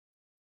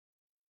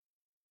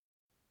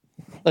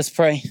Let's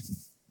pray.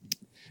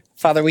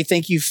 Father, we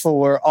thank you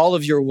for all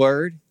of your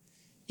word,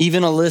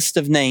 even a list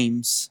of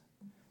names,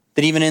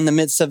 that even in the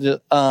midst of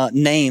the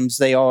names,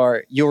 they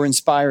are your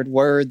inspired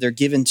word. They're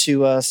given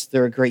to us.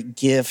 They're a great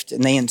gift,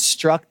 and they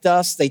instruct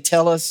us. They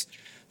tell us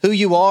who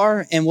you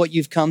are and what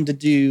you've come to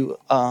do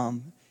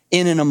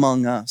in and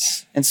among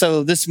us. And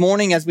so this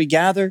morning as we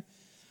gather,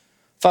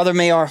 Father,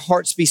 may our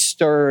hearts be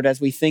stirred as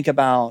we think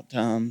about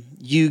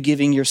you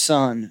giving your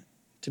son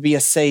to be a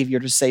savior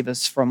to save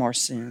us from our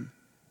sin.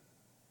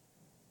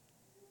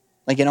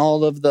 Like in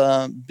all of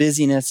the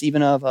busyness,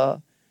 even of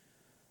a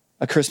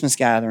Christmas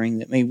gathering,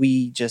 that may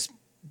we just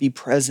be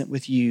present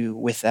with you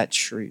with that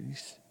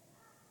truth.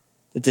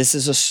 That this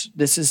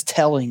is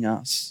telling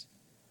us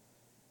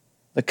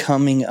the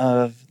coming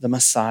of the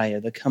Messiah,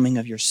 the coming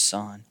of your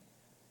Son,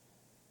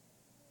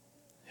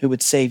 who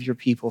would save your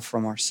people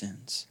from our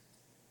sins.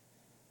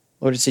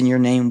 Lord, it's in your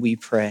name we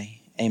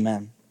pray.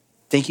 Amen.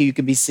 Thank you. You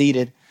could be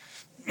seated.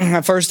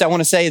 First, I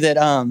want to say that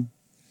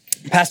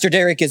Pastor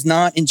Derek is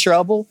not in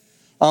trouble.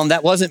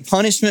 That wasn't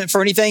punishment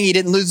for anything. He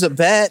didn't lose a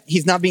bet.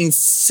 He's not being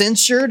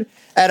censured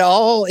at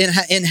all in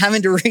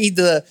having to read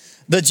the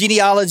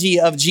genealogy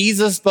of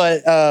Jesus,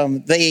 but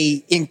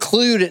they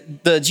include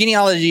the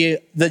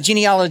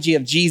genealogy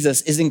of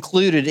Jesus is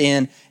included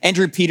in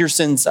Andrew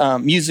Peterson's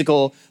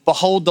musical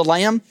Behold the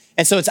Lamb.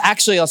 And so it's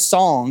actually a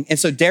song. And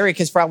so Derek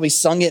has probably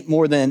sung it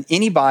more than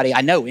anybody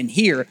I know in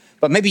here,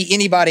 but maybe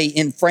anybody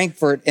in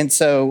Frankfurt. And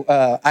so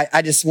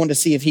I just wanted to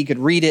see if he could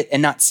read it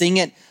and not sing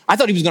it. I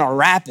thought he was going to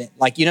rap it.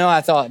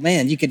 I thought,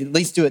 man, you could at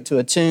least do it to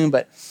a tune,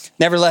 but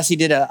nevertheless, he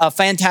did a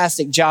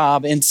fantastic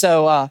job. And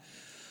so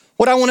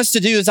what I want us to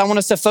do is I want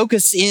us to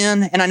focus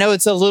in, and I know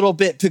it's a little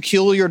bit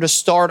peculiar to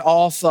start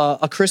off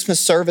a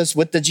Christmas service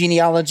with the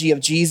genealogy of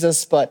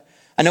Jesus, but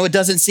I know it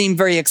doesn't seem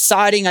very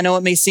exciting. I know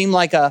it may seem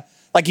like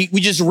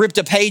we just ripped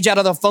a page out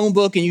of the phone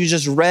book and you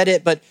just read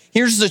it, but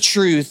here's the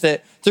truth,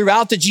 that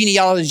throughout the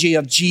genealogy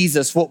of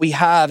Jesus, what we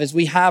have is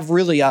we have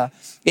really an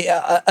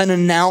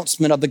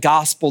announcement of the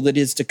gospel that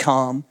is to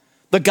come.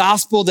 The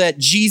gospel that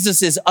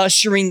Jesus is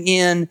ushering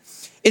in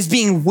is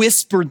being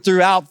whispered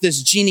throughout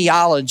this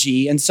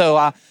genealogy. And so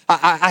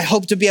I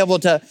hope to be able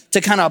to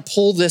kind of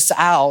pull this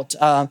out.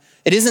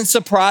 It isn't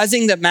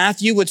surprising that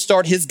Matthew would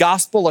start his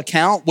gospel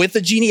account with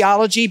a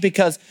genealogy,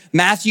 because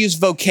Matthew's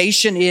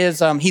vocation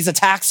is he's a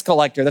tax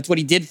collector. That's what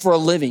he did for a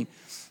living.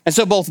 And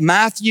so both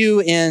Matthew,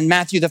 in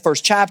Matthew, the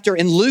first chapter,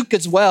 and Luke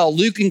as well,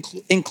 Luke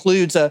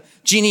includes a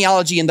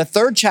genealogy in the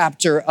third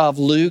chapter of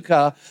Luke.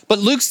 But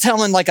Luke's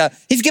telling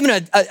he's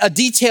given a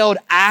detailed,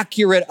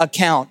 accurate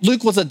account.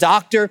 Luke was a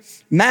doctor.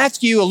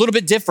 Matthew, a little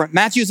bit different.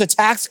 Matthew's a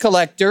tax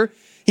collector.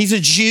 He's a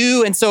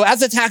Jew. And so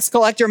as a tax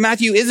collector,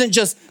 Matthew isn't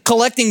just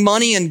collecting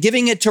money and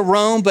giving it to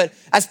Rome, but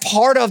as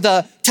part of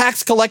the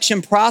tax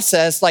collection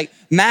process,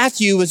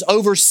 Matthew is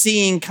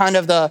overseeing kind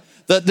of the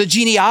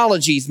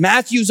genealogies.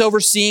 Matthew's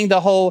overseeing the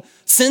whole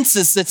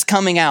census that's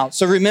coming out.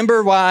 So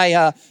remember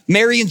why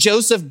Mary and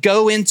Joseph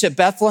go into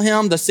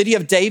Bethlehem, the city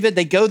of David.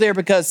 They go there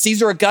because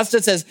Caesar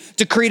Augustus has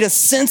decreed a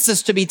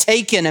census to be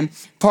taken. And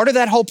part of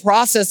that whole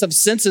process of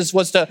census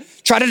was to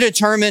try to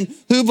determine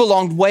who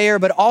belonged where,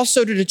 but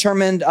also to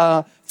determine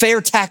fair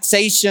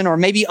taxation or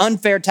maybe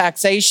unfair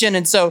taxation.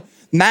 And so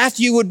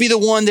Matthew would be the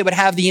one that would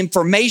have the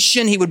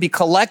information. He would be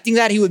collecting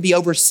that. He would be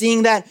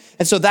overseeing that.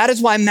 And so that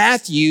is why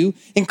Matthew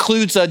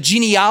includes a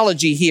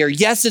genealogy here.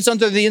 Yes, it's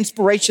under the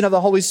inspiration of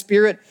the Holy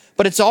Spirit,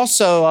 but it's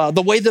also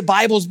the way the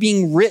Bible's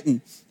being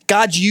written.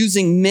 God's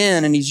using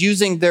men, and he's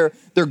using their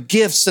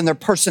gifts and their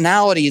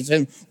personalities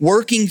and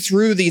working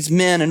through these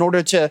men in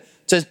order to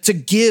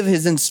give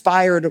his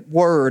inspired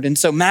word. And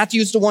so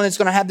Matthew's the one that's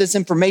going to have this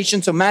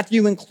information. So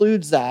Matthew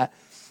includes that.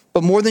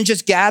 But more than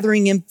just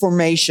gathering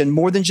information,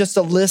 more than just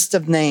a list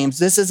of names,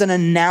 this is an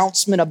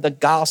announcement of the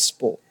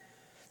gospel.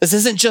 This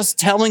isn't just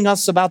telling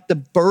us about the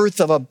birth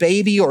of a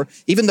baby or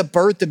even the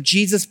birth of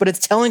Jesus, but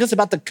it's telling us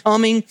about the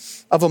coming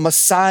of a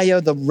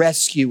Messiah, the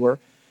rescuer.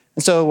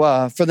 And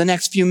so for the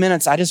next few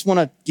minutes, I just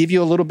want to give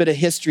you a little bit of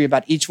history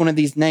about each one of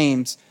these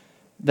names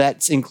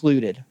that's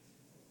included.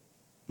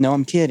 No,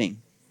 I'm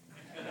kidding.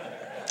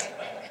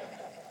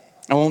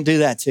 I won't do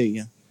that to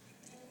you.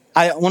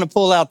 I want to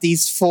pull out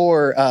these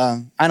four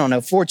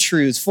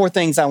truths, four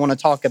things I want to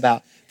talk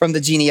about from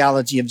the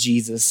genealogy of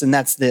Jesus. And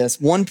that's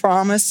this: one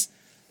promise.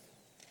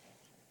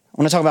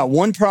 I want to talk about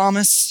one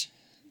promise,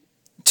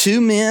 two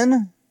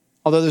men,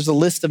 although there's a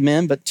list of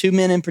men, but two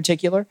men in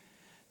particular,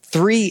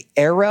 three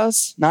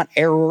eras, not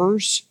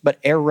errors, but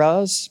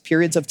eras,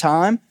 periods of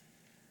time.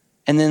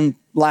 And then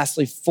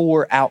lastly,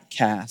 four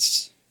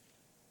outcasts.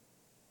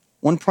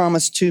 One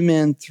promise, two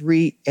men,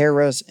 three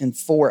eras, and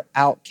four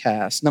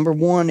outcasts. Number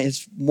one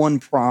is one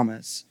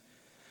promise.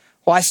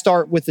 Why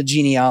start with the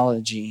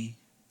genealogy?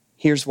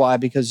 Here's why: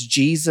 because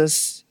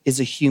Jesus is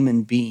a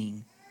human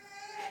being.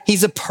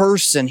 He's a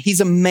person.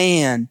 He's a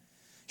man.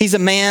 He's a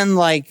man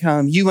like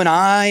you and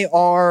I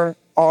are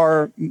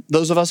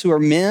those of us who are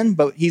men,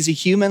 but he's a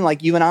human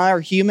like you and I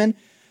are human,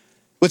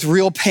 with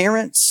real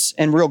parents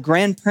and real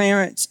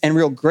grandparents and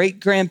real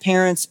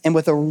great-grandparents, and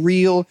with a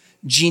real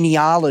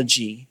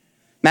genealogy.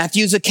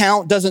 Matthew's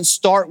account doesn't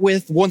start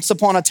with once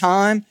upon a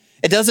time.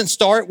 It doesn't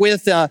start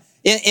with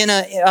in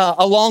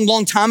a long,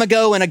 long time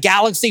ago in a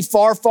galaxy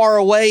far, far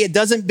away. It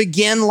doesn't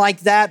begin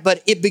like that,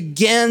 but it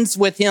begins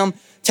with him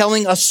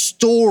telling a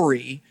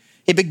story.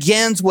 It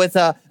begins with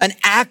an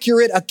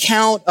accurate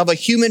account of a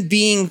human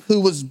being who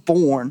was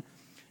born.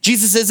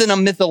 Jesus isn't a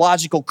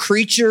mythological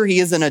creature. He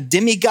isn't a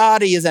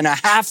demigod. He isn't a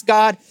half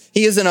god.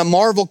 He isn't a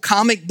Marvel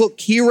comic book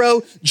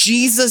hero.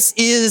 Jesus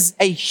is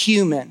a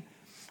human.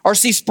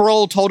 R.C.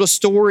 Sproul told a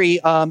story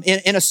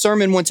in a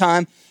sermon one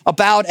time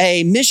about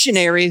a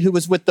missionary who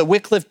was with the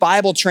Wycliffe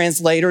Bible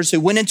translators who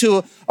went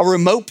into a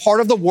remote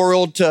part of the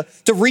world to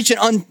reach an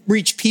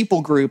unreached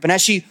people group. And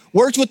as she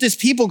worked with this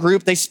people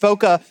group, they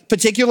spoke a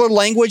particular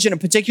language and a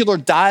particular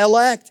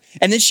dialect.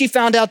 And then she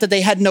found out that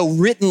they had no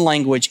written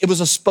language. It was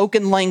a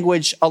spoken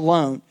language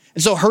alone.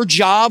 And so her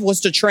job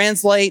was to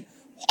translate,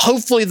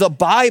 hopefully the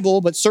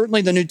Bible, but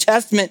certainly the New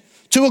Testament,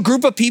 to a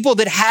group of people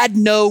that had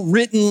no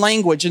written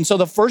language. And so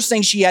the first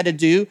thing she had to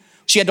do,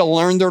 she had to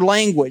learn their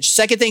language.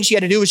 Second thing she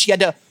had to do was she had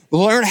to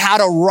learn how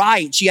to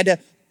write. She had to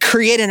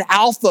create an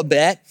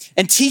alphabet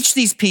and teach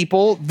these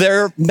people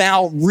their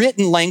now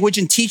written language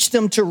and teach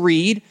them to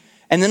read.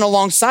 And then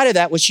alongside of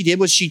that, what she did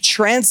was she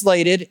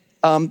translated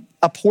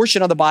a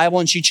portion of the Bible,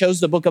 and she chose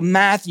the book of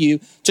Matthew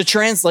to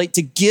translate,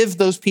 to give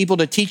those people,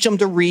 to teach them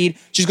to read.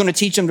 She's going to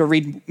teach them to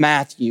read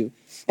Matthew.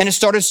 And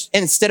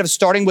instead of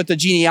starting with the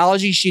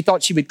genealogy, she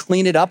thought she would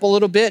clean it up a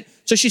little bit.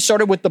 So she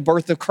started with the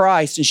birth of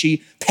Christ, and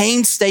she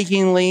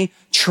painstakingly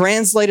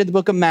translated the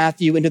book of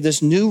Matthew into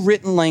this new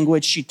written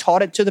language. She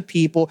taught it to the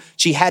people.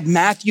 She had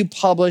Matthew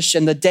published,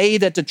 and the day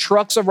that the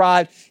trucks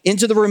arrived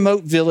into the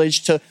remote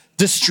village to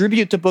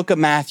distribute the book of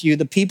Matthew,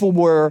 the people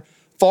were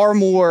far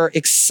more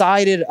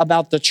excited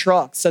about the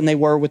trucks than they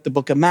were with the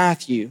book of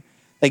Matthew.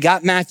 They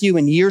got Matthew,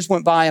 and years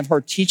went by of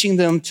her teaching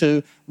them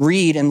to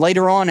read. And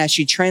later on, as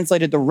she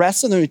translated the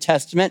rest of the New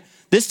Testament,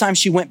 this time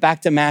she went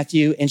back to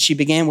Matthew and she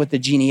began with the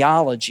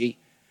genealogy.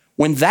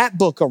 When that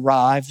book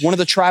arrived, one of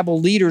the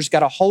tribal leaders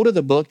got a hold of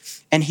the book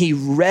and he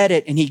read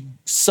it, and he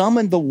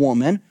summoned the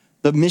woman,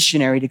 the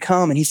missionary, to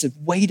come. And he said,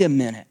 wait a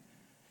minute.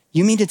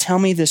 You mean to tell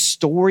me this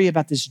story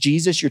about this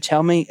Jesus you're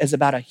telling me is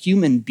about a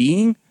human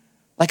being?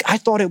 Like, I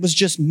thought it was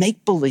just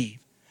make-believe.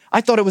 I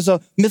thought it was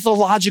a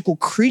mythological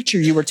creature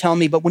you were telling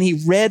me, but when he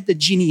read the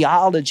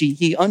genealogy,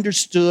 he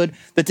understood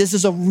that this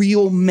is a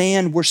real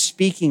man we're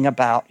speaking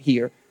about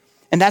here.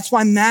 And that's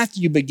why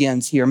Matthew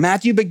begins here.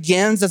 Matthew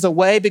begins as a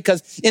way,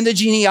 because in the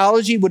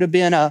genealogy would have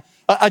been a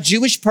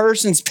Jewish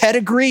person's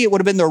pedigree. It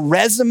would have been their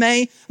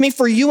resume. I mean,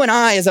 for you and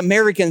I as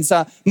Americans,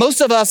 most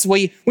of us,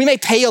 we may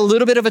pay a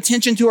little bit of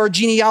attention to our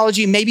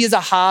genealogy, maybe as a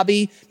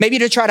hobby, maybe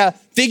to try to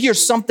figure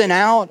something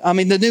out. I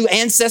mean, the new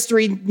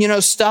ancestry,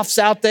 stuff's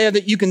out there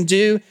that you can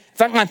do. In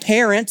fact, my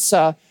parents,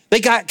 they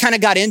kind of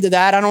got into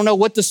that. I don't know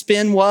what the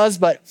spin was,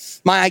 but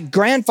my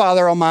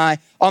grandfather on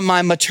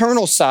my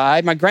maternal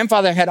side, my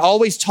grandfather had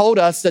always told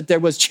us that there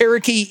was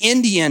Cherokee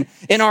Indian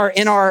in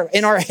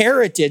our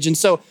heritage. And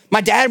so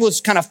my dad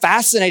was kind of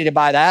fascinated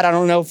by that. I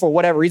don't know, for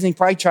whatever reason. He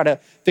probably tried to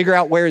figure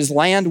out where his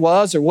land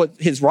was or what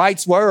his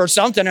rights were or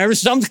something. There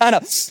was some kind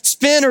of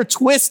spin or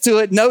twist to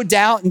it, no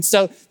doubt. And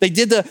so they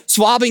did the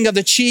swabbing of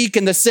the cheek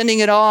and the sending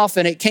it off,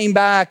 and it came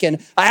back.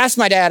 And I asked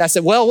my dad, I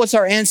said, well, what's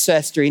our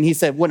ancestry? And he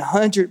said,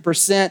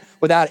 100%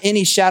 without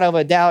any shadow of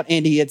a doubt,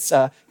 Andy, it's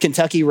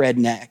Kentucky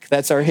redneck.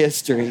 That's our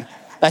history.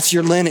 That's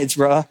your lineage,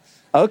 bro.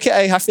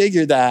 Okay, I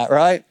figured that,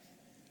 right?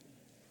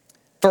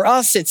 For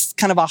us, it's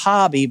kind of a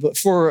hobby,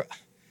 but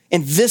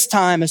in this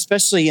time,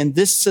 especially in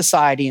this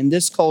society, in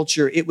this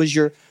culture, it was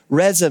your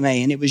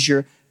resume and it was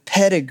your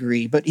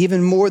pedigree. But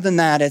even more than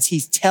that, as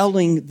he's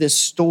telling this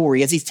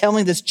story, as he's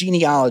telling this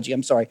genealogy,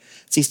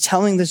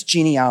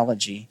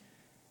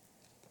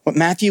 what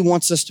Matthew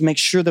wants us to make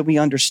sure that we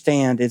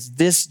understand is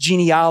this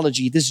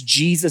genealogy, this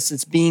Jesus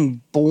that's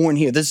being born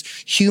here, this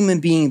human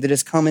being that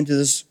has come into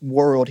this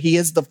world. He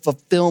is the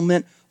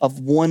fulfillment of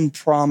one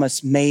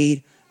promise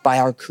made by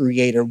our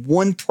Creator,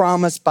 one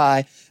promise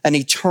by an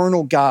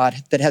eternal God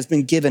that has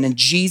been given. And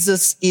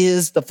Jesus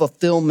is the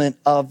fulfillment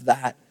of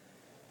that.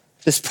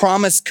 This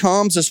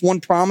one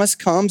promise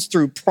comes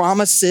through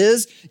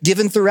promises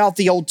given throughout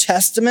the Old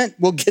Testament.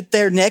 We'll get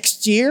there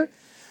next year.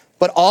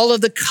 But all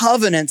of the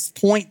covenants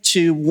point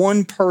to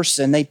one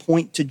person. They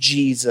point to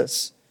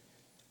Jesus.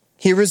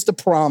 Here is the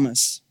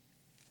promise.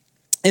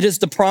 It is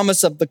the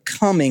promise of the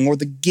coming or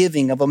the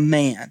giving of a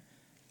man,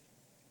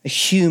 a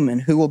human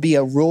who will be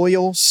a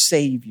royal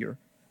savior,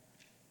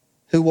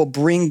 who will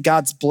bring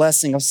God's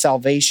blessing of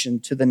salvation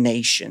to the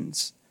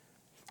nations.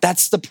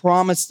 That's the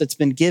promise that's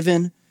been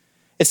given.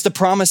 It's the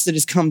promise that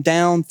has come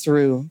down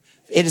through,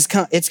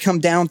 it's come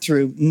down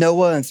through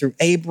Noah and through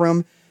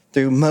Abram,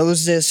 through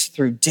Moses,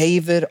 through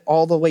David,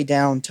 all the way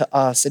down to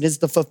us. It is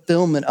the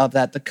fulfillment of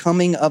that, the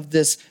coming of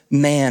this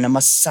man, a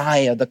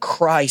Messiah, the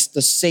Christ,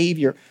 the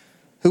Savior,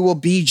 who will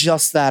be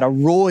just that, a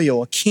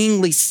royal, a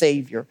kingly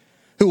Savior,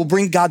 who will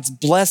bring God's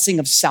blessing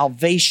of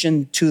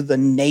salvation to the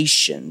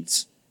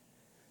nations.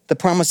 The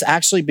promise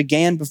actually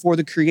began before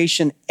the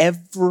creation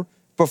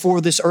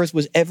before this earth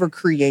was ever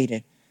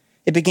created.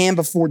 It began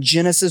before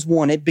Genesis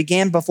 1. It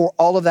began before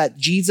all of that.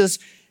 Jesus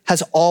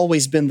has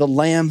always been the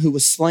Lamb who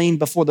was slain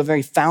before the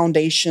very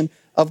foundation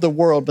of the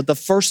world. But the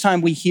first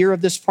time we hear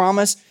of this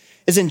promise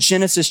is in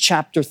Genesis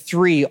chapter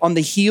 3, on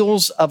the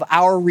heels of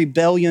our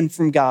rebellion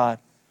from God,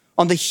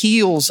 on the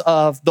heels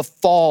of the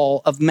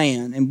fall of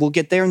man. And we'll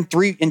get there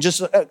in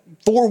just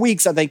 4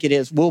 weeks, I think it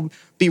is. We'll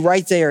be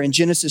right there in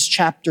Genesis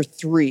chapter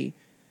 3.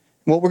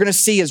 What we're going to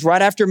see is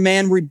right after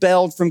man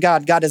rebelled from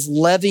God, God is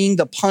levying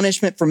the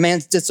punishment for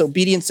man's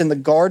disobedience in the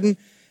garden.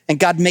 And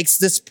God makes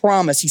this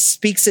promise. He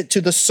speaks it to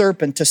the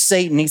serpent, to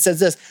Satan. He says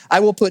this, I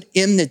will put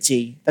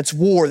enmity, that's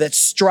war, that's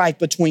strife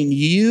between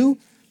you,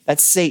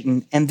 that's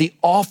Satan, and the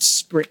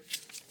offspring,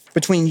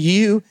 between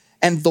you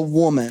and the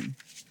woman,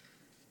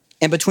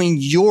 and between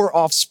your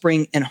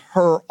offspring and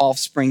her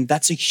offspring.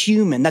 That's a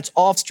human, that's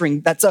offspring,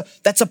 that's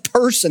a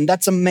person,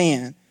 that's a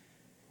man.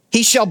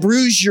 He shall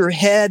bruise your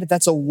head,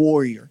 that's a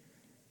warrior.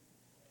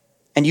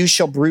 And you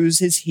shall bruise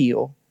his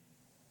heel,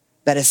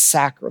 that is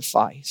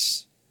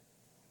sacrifice.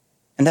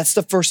 And that's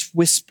the first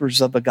whispers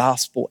of the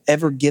gospel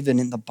ever given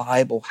in the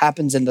Bible.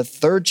 Happens in the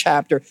 3rd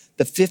chapter,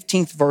 the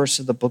 15th verse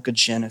of the book of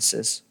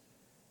Genesis.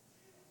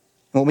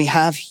 And what we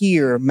have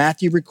here,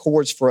 Matthew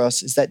records for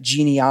us, is that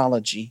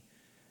genealogy.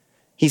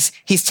 He's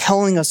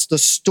telling us the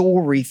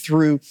story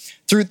through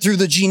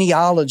the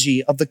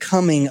genealogy of the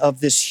coming of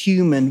this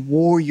human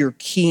warrior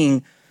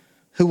king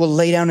who will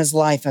lay down his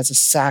life as a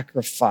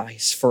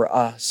sacrifice for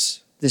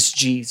us, this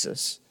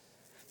Jesus.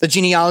 The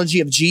genealogy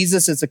of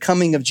Jesus is the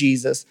coming of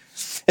Jesus.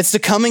 It's the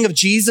coming of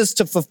Jesus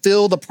to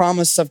fulfill the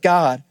promise of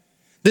God.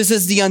 This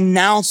is the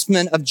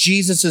announcement of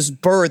Jesus'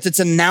 birth. It's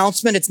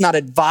announcement, it's not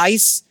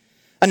advice.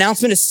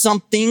 Announcement is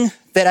something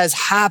that has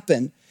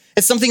happened.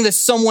 It's something that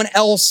someone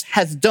else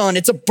has done.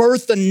 It's a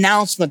birth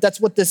announcement. That's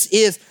what this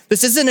is.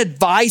 This isn't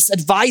advice.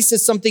 Advice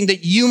is something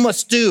that you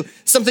must do,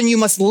 something you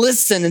must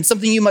listen, and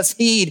something you must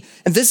heed.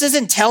 And this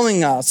isn't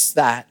telling us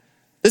that.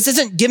 This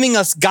isn't giving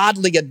us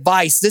godly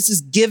advice. This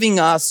is telling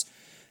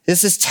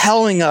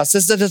us,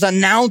 this is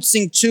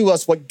announcing to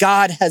us what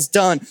God has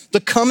done. The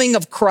coming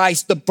of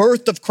Christ, the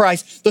birth of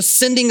Christ, the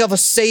sending of a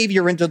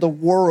Savior into the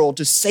world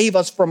to save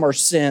us from our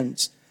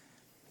sins.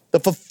 The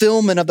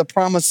fulfillment of the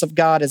promise of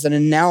God is an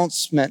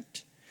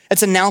announcement.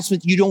 It's an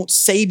announcement you don't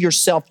save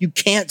yourself. You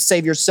can't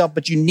save yourself,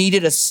 but you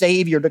needed a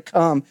Savior to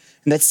come.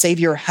 And that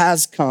Savior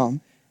has come.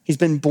 He's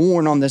been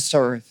born on this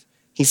earth.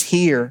 He's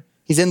here.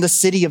 He's in the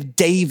city of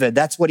David.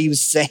 That's what he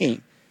was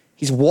saying.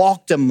 He's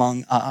walked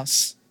among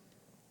us.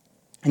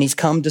 And he's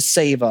come to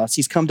save us.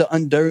 He's come to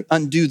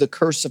undo the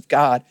curse of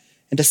God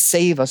and to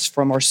save us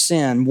from our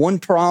sin. One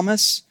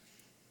promise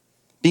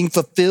being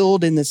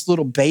fulfilled in this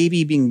little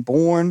baby being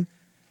born.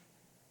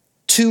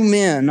 2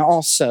 men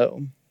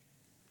also.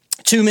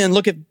 2 men,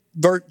 look at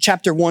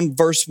chapter 1,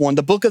 verse 1.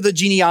 The book of the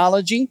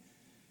genealogy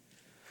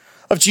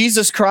of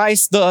Jesus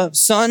Christ, the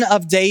son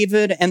of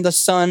David and the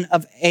son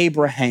of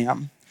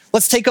Abraham.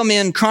 Let's take them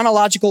in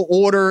chronological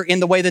order in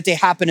the way that they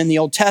happen in the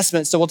Old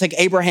Testament. So we'll take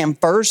Abraham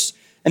first,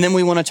 and then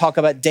we want to talk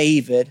about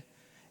David.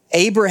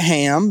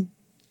 Abraham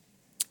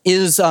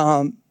is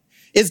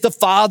the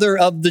father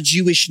of the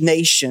Jewish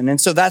nation. And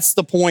so that's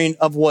the point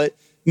of what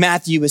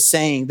Matthew is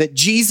saying, that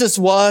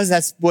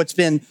that's what's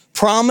been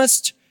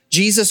promised.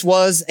 Jesus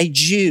was a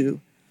Jew.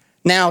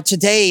 Now,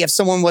 today, if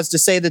someone was to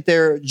say that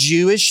they're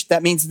Jewish,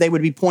 that means they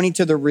would be pointing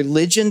to their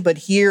religion. But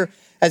here,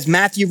 as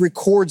Matthew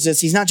records this,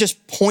 he's not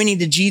just pointing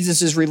to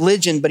Jesus'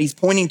 religion, but he's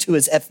pointing to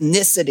his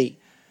ethnicity.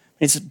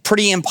 It's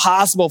pretty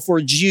impossible for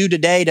a Jew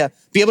today to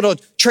be able to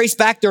trace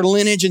back their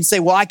lineage and say,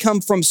 well, I come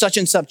from such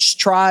and such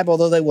tribe,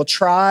 although they will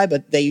try,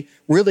 but they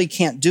really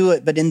can't do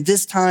it. But in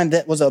this time,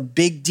 that was a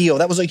big deal.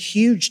 That was a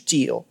huge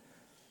deal.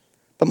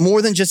 But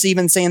more than just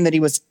even saying that he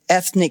was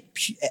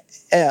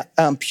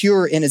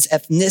pure in his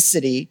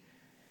ethnicity,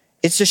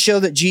 it's to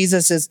show that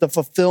Jesus is the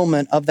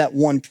fulfillment of that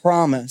one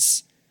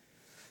promise.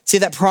 See,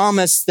 that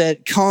promise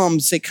that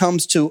comes, it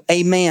comes to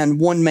a man,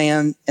 one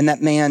man, and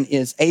that man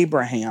is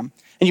Abraham.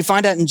 And you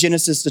find out in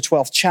Genesis, the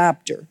 12th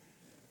chapter.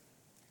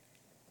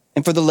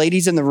 And for the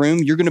ladies in the room,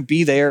 you're going to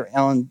be there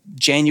on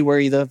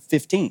January the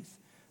 15th.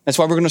 That's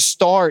why we're going to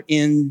start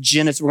in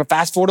Genesis. We're going to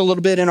fast forward a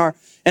little bit in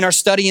our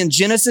study in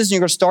Genesis, and you're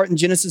going to start in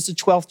Genesis, the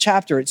 12th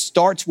chapter. It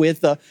starts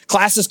with,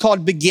 class is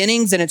called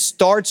Beginnings, and it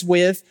starts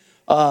with,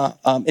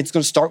 it's going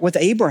to start with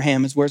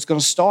Abraham is where it's going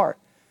to start.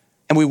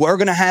 And we were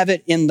going to have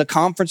it in the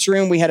conference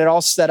room. We had it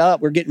all set up.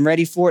 We're getting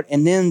ready for it.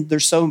 And then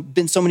there's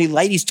been so many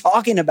ladies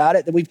talking about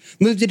it that we've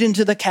moved it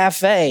into the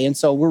cafe. And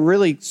so we're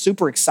really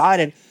super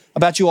excited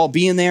about you all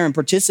being there and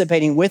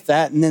participating with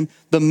that. And then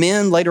the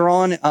men later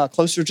on,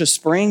 closer to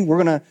spring,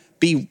 we're going to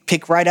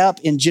pick right up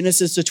in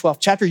Genesis, the 12th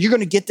chapter. You're going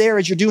to get there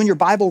as you're doing your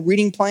Bible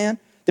reading plan.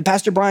 Did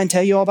Pastor Brian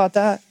tell you all about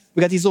that?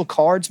 We got these little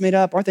cards made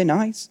up. Aren't they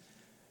nice?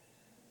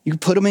 You can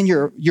put them in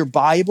your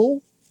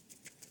Bible.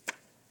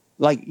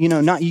 Like,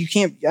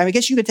 I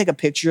guess you could take a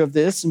picture of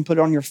this and put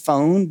it on your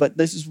phone, but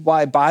this is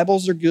why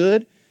Bibles are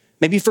good.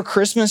 Maybe for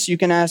Christmas, you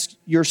can ask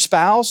your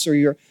spouse or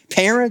your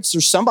parents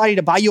or somebody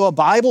to buy you a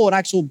Bible, an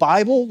actual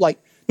Bible. Like,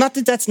 not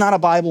that that's not a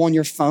Bible on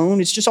your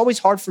phone. It's just always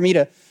hard for me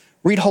to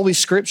read Holy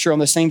Scripture on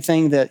the same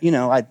thing that,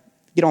 I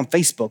get on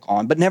Facebook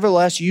on. But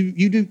nevertheless, you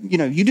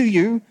do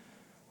you.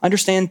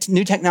 Understand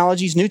new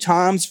technologies, new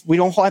times. We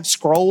don't have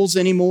scrolls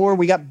anymore.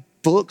 We got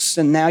books,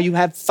 and now you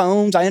have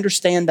phones. I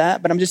understand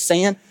that, but I'm just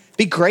saying, it'd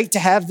be great to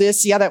have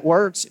this. See how that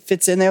works? It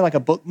fits in there like a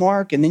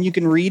bookmark, and then you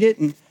can read it,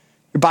 and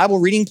your Bible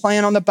reading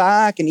plan on the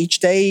back, and each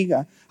day,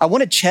 I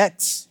wanted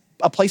checks,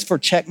 a place for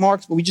check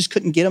marks, but we just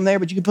couldn't get them there,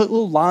 but you can put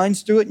little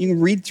lines through it, and you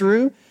can read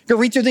through. You can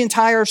read through the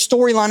entire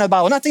storyline of the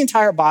Bible, not the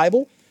entire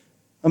Bible.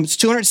 It's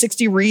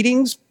 260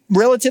 readings,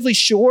 relatively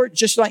short,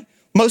 just like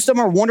most of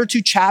them are 1 or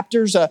 2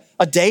 chapters a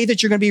day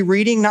that you're going to be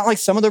reading, not like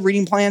some of the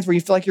reading plans where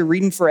you feel like you're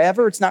reading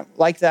forever. It's not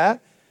like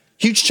that.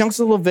 Huge chunks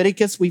of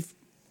Leviticus, we've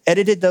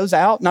edited those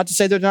out. Not to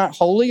say they're not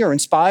holy or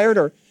inspired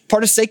or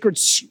part of sacred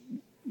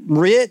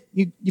writ.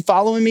 You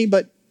following me?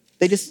 But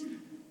they just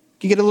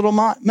can get a little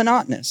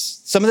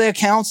monotonous. Some of the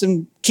accounts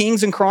in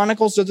Kings and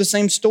Chronicles are the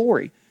same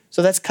story.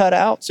 So that's cut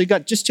out. So you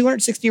got just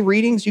 260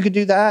 readings. You could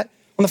do that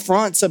on the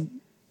front. So,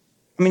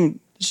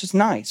 it's just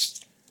nice,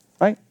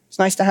 right? It's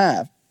nice to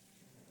have.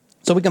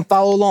 So we can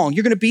follow along.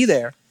 You're going to be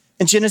there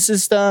in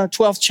Genesis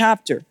 12th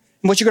chapter.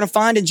 And what you're going to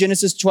find in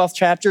Genesis 12th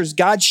chapter is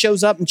God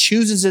shows up and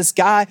chooses this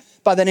guy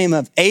by the name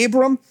of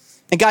Abram.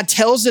 And God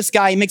tells this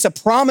guy, he makes a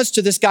promise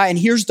to this guy. And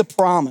here's the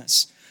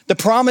promise. The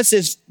promise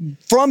is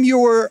from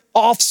your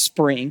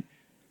offspring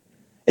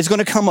is going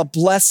to come a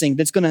blessing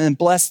that's going to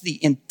bless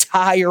the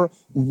entire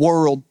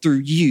world through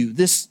you.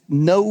 This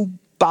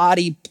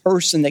nobody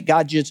person that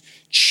God just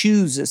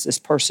chooses, this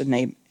person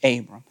named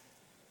Abram.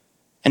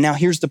 And now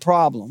here's the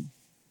problem.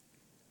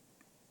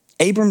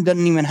 Abram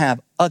doesn't even have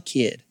a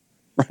kid,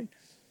 right?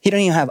 He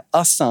doesn't even have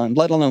a son,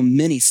 let alone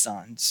many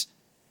sons.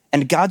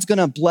 And God's going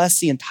to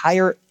bless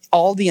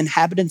all the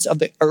inhabitants of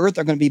the earth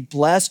are going to be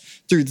blessed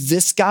through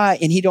this guy.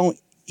 And he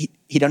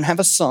doesn't have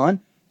a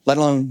son, let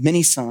alone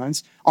many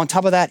sons. On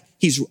top of that,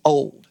 he's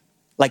old,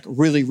 like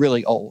really,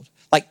 really old,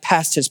 like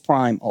past his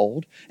prime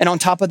old. And on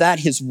top of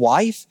that, his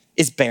wife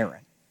is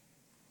barren.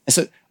 And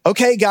so,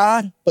 okay,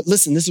 God, but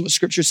listen, this is what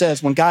Scripture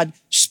says. When God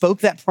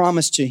spoke that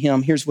promise to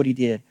him, here's what he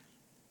did.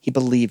 He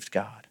believed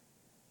God.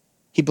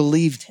 He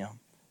believed him.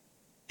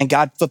 And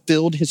God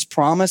fulfilled his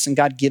promise, and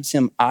God gives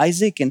him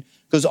Isaac and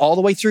goes all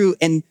the way through.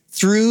 And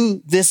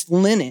through this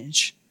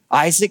lineage,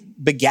 Isaac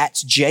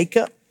begats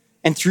Jacob.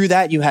 And through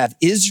that, you have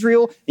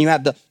Israel, and you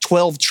have the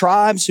 12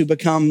 tribes who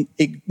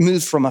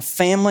move from a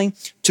family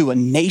to a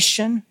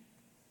nation.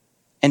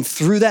 And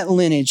through that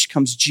lineage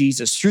comes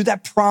Jesus. Through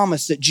that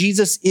promise that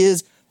Jesus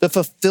is the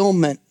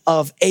fulfillment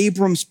of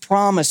Abram's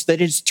promise,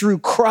 that it's through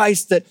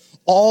Christ that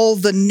all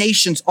the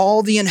nations,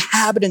 all the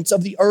inhabitants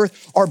of the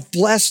earth are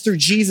blessed through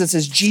Jesus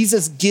as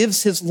Jesus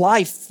gives his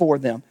life for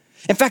them.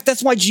 In fact,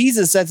 that's why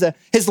Jesus says that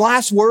his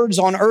last words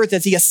on earth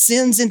as he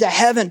ascends into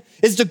heaven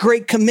is the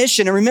Great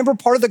Commission. And remember,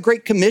 part of the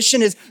Great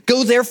Commission is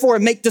go therefore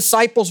and make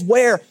disciples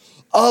where?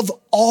 Of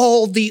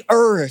all the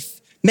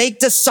earth. Make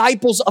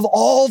disciples of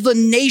all the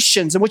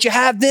nations. And what you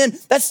have then,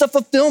 that's the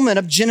fulfillment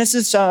of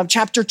Genesis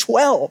chapter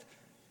 12.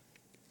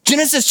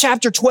 Genesis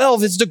chapter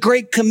 12 is the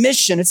Great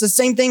Commission. It's the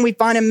same thing we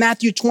find in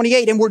Matthew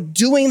 28. And we're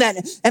doing that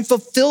and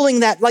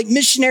fulfilling that like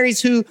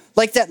missionaries who,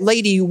 like that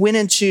lady who went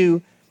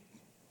into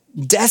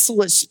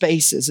desolate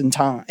spaces and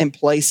time and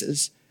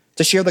places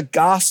to share the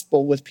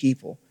gospel with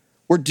people.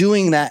 We're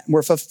doing that.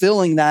 We're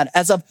fulfilling that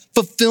as a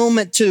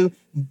fulfillment to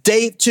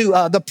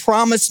the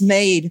promise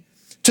made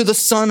to the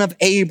son of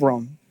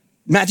Abram.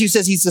 Matthew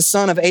says he's the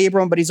son of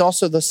Abram, but he's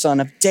also the son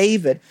of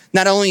David.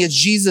 Not only is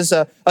Jesus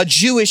a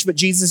Jewish, but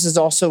Jesus is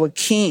also a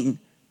king.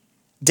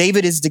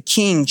 David is the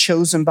king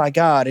chosen by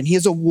God, and he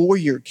is a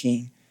warrior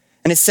king.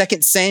 And in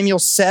 2 Samuel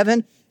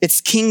 7,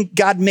 it's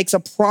God makes a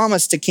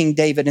promise to King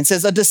David and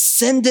says, a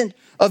descendant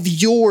of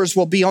yours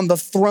will be on the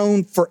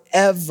throne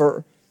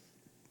forever.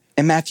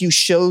 And Matthew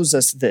shows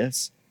us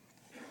this.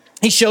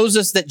 He shows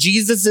us that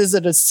Jesus is a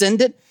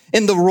descendant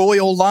in the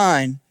royal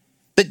line.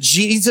 That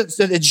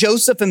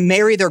Joseph and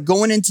Mary, they're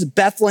going into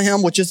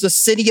Bethlehem, which is the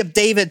city of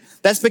David.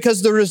 That's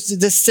because they're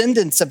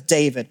descendants of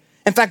David.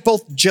 In fact,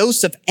 both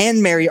Joseph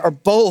and Mary are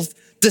both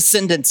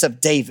descendants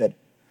of David.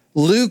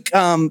 Luke,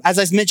 as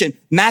I mentioned,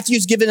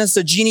 Matthew's given us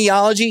a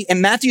genealogy,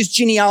 and Matthew's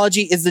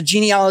genealogy is the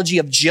genealogy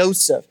of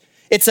Joseph.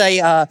 It's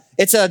a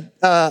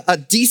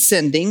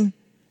descending.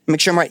 Make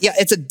sure I'm right. Yeah,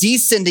 it's a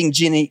descending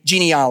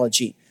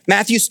genealogy.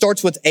 Matthew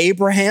starts with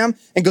Abraham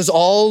and goes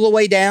all the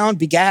way down,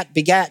 begat,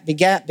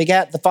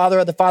 the father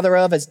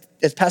of,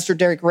 as Pastor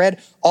Derek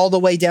read, all the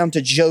way down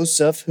to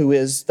Joseph, who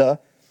is the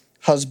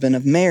husband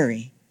of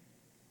Mary.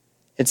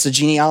 It's the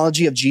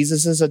genealogy of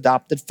Jesus'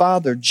 adopted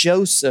father,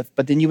 Joseph.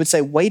 But then you would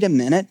say, wait a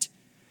minute.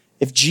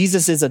 If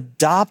Jesus is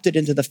adopted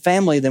into the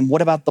family, then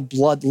what about the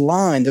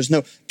bloodline? There's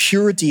no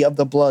purity of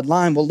the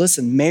bloodline. Well,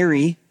 listen,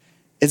 Mary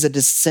is a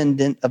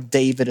descendant of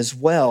David as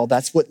well.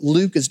 That's what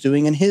Luke is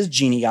doing in his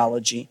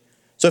genealogy.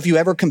 So if you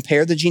ever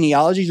compare the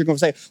genealogies, you're going to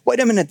say,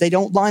 wait a minute, they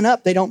don't line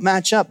up, they don't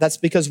match up. That's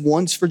because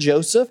one's for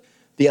Joseph,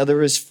 the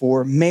other is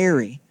for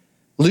Mary.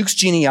 Luke's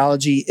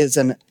genealogy is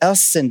an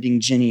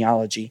ascending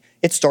genealogy.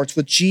 It starts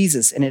with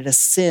Jesus and it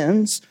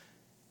ascends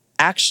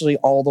actually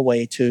all the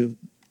way to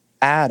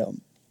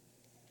Adam.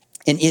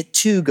 And it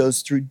too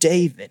goes through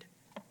David.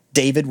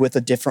 David with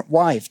a different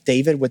wife.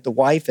 David with the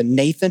wife, and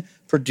Nathan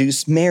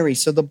produced Mary.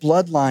 So the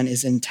bloodline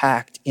is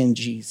intact in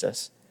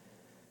Jesus.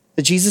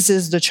 That Jesus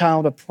is the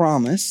child of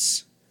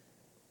promise.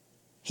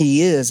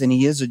 He is, and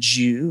he is a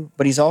Jew,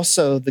 but he's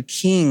also the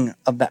king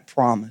of that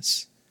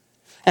promise.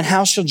 And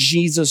how shall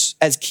Jesus,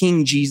 as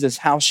King Jesus,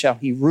 how shall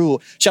he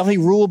rule? Shall he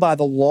rule by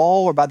the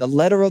law or by the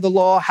letter of the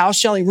law? How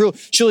shall he rule?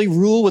 Shall he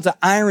rule with an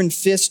iron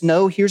fist?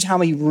 No, here's how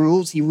he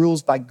rules. He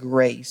rules by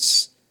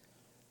grace.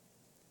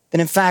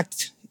 And in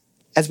fact,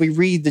 as we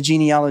read the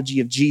genealogy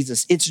of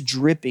Jesus, it's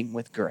dripping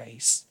with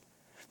grace.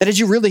 That as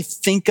you really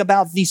think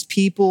about these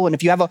people, and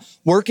if you have a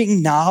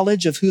working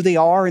knowledge of who they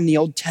are in the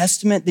Old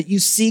Testament, that you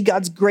see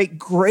God's great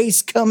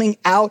grace coming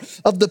out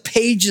of the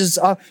pages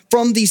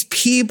from these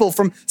people,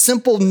 from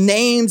simple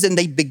names, and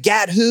they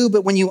begat who,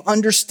 but when you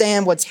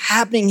understand what's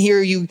happening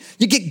here, you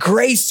get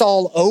grace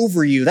all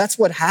over you. That's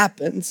what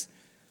happens.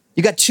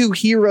 You got two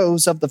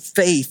heroes of the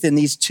faith in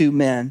these two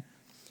men.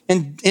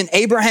 In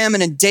Abraham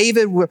and in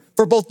David,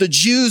 for both the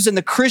Jews and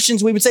the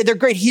Christians, we would say they're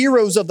great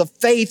heroes of the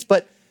faith,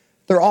 but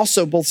they're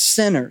also both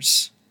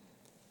sinners.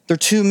 They're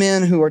two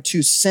men who are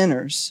two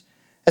sinners,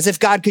 as if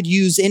God could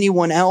use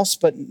anyone else,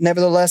 but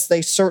nevertheless,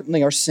 they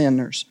certainly are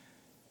sinners.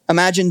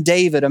 Imagine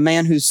David, a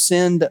man who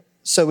sinned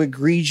so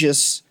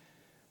egregious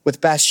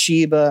with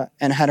Bathsheba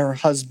and had her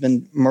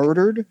husband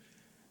murdered.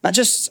 Not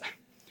just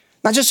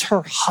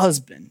her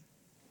husband,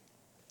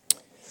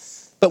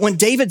 but when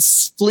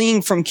David's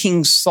fleeing from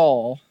King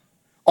Saul,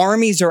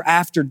 armies are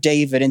after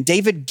David, and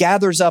David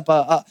gathers up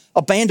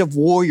a band of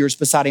warriors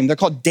beside him. They're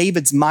called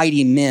David's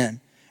mighty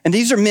men. And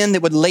these are men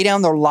that would lay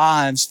down their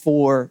lives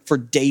for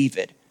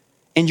David.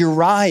 And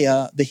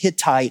Uriah, the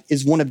Hittite,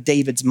 is one of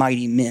David's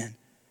mighty men.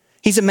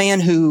 He's a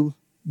man who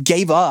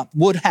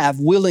would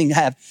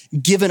have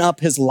given up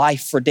his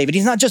life for David.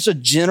 He's not just a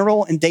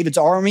general in David's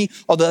army,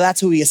 although that's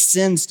who he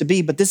ascends to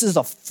be, but this is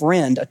a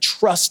friend, a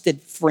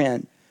trusted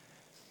friend.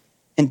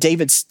 And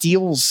David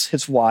steals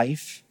his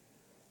wife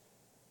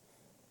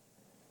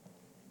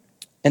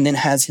and then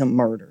has him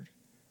murdered.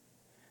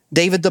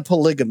 David the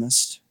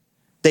polygamist,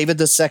 David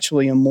the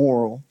sexually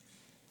immoral,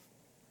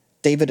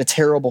 David a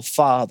terrible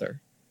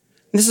father.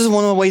 And this is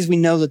one of the ways we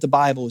know that the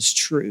Bible is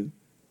true.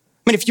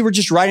 I mean, if you were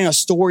just writing a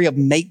story of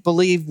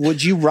make-believe,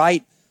 would you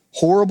write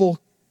horrible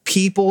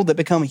people that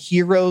become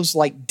heroes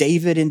like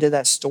David into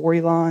that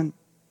storyline?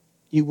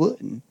 You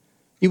wouldn't.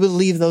 You would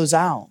leave those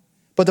out.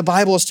 But the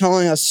Bible is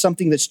telling us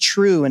something that's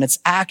true, and it's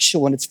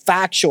actual, and it's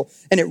factual,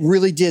 and it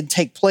really did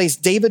take place.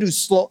 David, who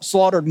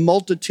slaughtered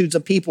multitudes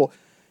of people,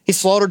 he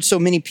slaughtered so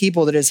many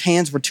people that his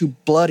hands were too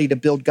bloody to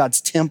build God's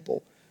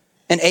temple.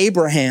 And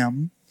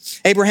Abraham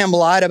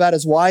lied about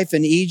his wife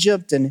in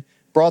Egypt and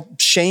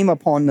brought shame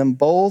upon them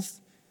both.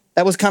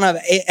 That was kind of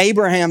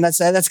Abraham.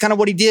 That's kind of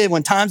what he did.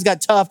 When times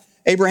got tough,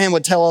 Abraham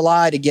would tell a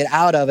lie to get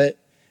out of it.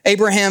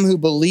 Abraham who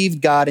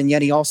believed God, and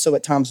yet he also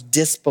at times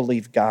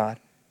disbelieved God.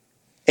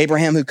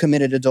 Abraham who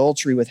committed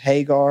adultery with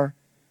Hagar.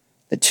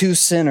 The two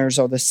sinners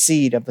are the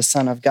seed of the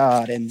Son of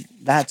God, and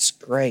that's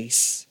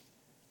grace.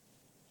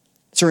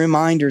 It's a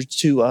reminder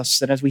to us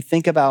that as we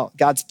think about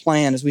God's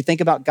plan, as we think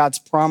about God's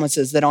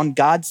promises, that on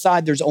God's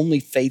side, there's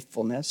only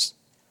faithfulness.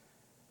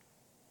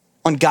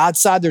 On God's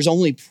side, there's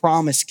only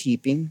promise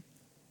keeping.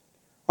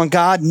 On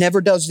God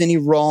never does any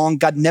wrong.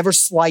 God never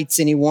slights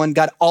anyone.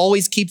 God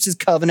always keeps his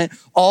covenant,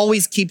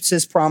 always keeps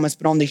his promise.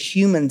 But on the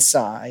human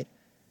side,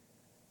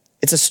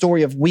 it's a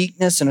story of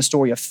weakness and a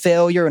story of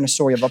failure and a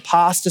story of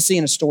apostasy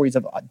and a stories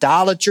of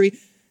idolatry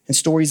and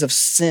stories of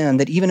sin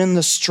that even in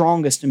the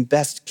strongest and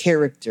best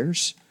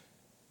characters,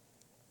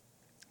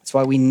 that's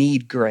why we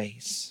need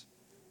grace.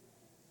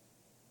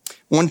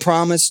 One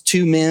promise,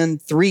 two men,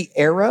 three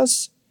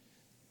eras.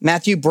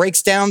 Matthew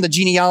breaks down the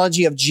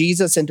genealogy of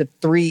Jesus into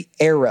three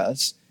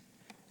eras.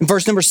 In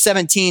verse number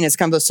 17, it's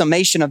kind of the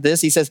summation of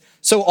this. He says,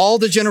 so all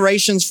the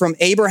generations from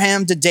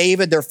Abraham to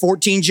David, there are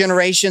 14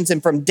 generations,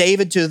 and from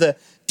David to the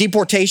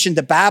deportation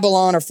to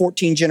Babylon are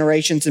 14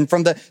 generations, and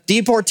from the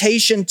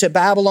deportation to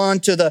Babylon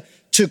to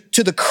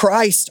the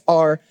Christ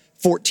are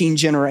 14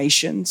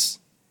 generations.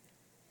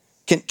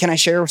 Can I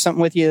share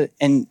something with you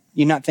and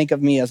you not think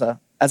of me as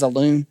a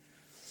loon?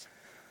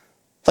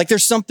 Like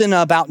there's something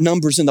about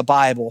numbers in the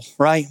Bible,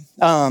 right?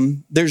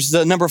 There's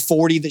the number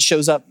 40 that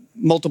shows up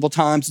multiple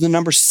times. The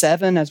number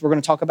 7, as we're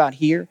going to talk about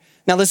here.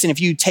 Now listen,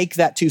 if you take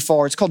that too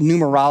far, it's called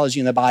numerology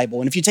in the Bible.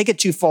 And if you take it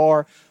too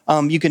far,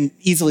 you can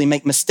easily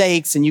make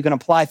mistakes and you can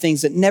apply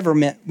things that never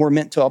were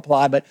meant to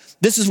apply. But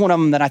this is one of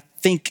them that I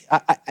think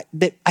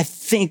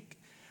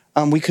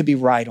we could be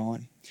right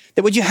on.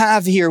 That what you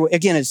have here,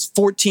 again, is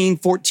 14,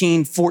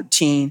 14,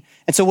 14.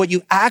 And so what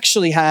you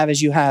actually have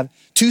is you have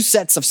two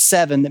sets of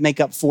 7 that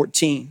make up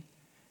 14.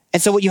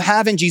 And so what you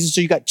have in Jesus,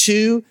 so you got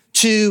 2,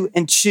 2,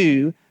 and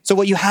 2. So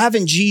what you have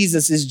in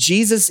Jesus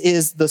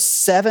is the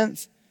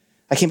 7th.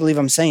 I can't believe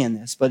I'm saying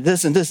this, but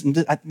this and this,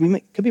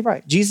 could be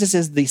right. Jesus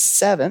is the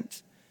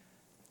 7th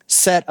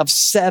set of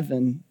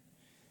 7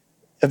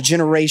 of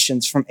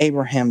generations from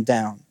Abraham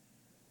down.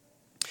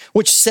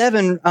 which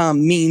seven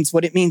means,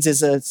 what it means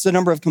is it's the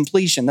number of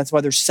completion. That's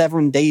why there's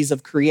 7 days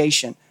of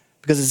creation,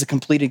 because it's a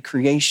completed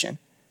creation.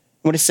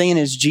 What it's saying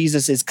is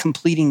Jesus is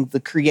completing the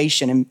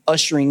creation and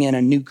ushering in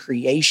a new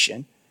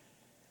creation.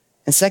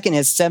 And second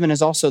is 7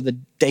 is also the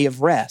day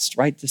of rest,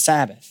 right? The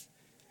Sabbath.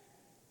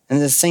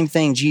 And the same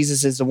thing,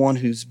 Jesus is the one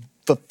who's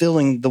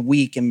fulfilling the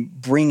week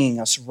and bringing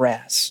us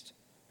rest.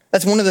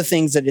 That's one of the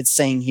things that it's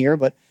saying here,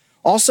 but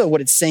also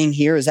what it's saying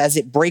here is as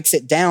it breaks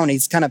it down,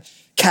 he's kind of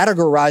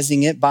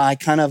categorizing it by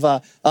kind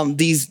of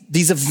these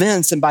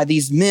events and by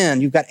these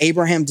men. You've got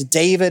Abraham to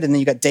David, and then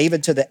you've got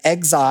David to the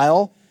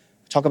exile.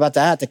 Talk about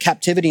that, the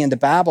captivity into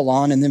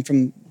Babylon, and then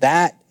from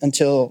that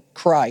until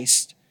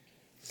Christ.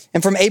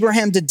 And from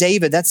Abraham to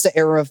David, that's the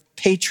era of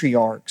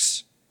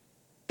patriarchs.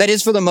 That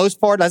is, for the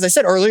most part, as I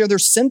said earlier, they're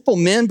sinful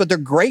men, but they're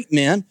great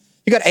men.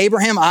 You got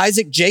Abraham,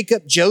 Isaac,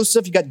 Jacob,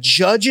 Joseph. You got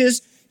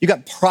judges. You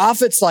got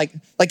prophets like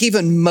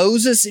even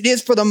Moses. It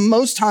is, for the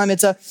most time,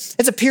 it's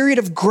a period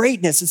of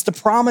greatness. It's the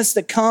promise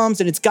that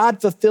comes, and it's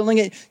God fulfilling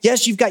it.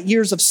 Yes, you've got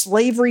years of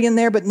slavery in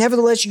there, but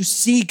nevertheless, you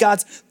see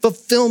God's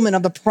fulfillment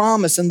of the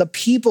promise and the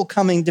people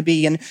coming to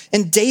be.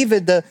 And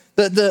David,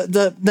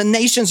 the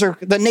nations, or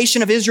the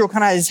nation of Israel,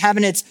 kind of is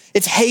having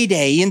its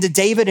heyday into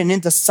David and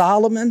into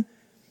Solomon.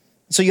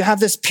 So you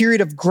have this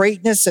period of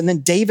greatness, and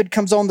then David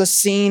comes on the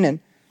scene, and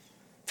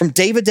from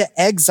David to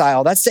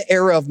exile, that's the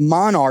era of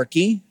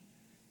monarchy.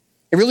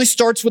 It really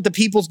starts with the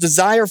people's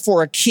desire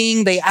for a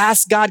king. They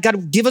ask God,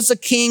 God, give us a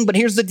king. But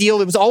here's the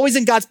deal. It was always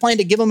in God's plan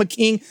to give them a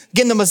king.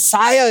 Again, the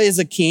Messiah is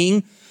a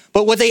king.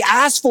 But what they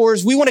ask for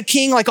is, we want a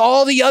king like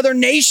all the other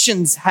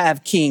nations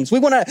have kings. We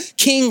want a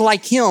king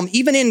like him,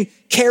 even in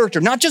character,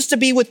 not just to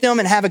be with them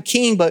and have a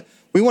king, but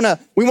we want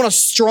a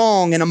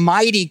strong and a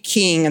mighty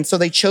king. And so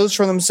they chose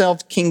for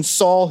themselves King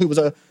Saul, he was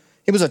a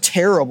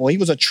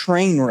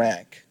train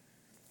wreck.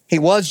 He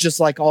was just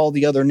like all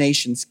the other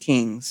nations'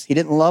 kings. He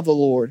didn't love the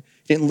Lord.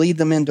 He didn't lead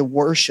them into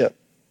worship.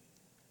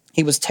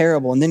 He was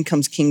terrible. And then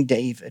comes King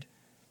David,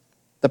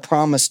 the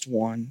promised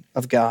one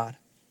of God,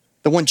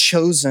 the one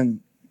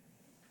chosen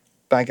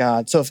by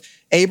God. So if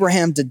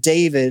Abraham to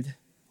David,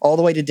 all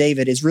the way to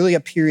David, is really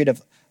a period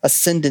of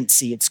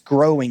ascendancy. It's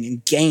growing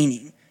and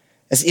gaining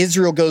as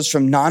Israel goes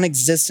from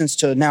non-existence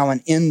to now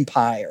an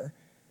empire,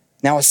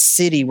 now a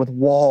city with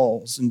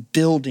walls and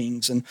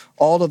buildings and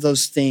all of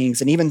those things,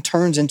 and even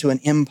turns into an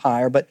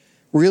empire. But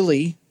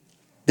really,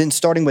 then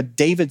starting with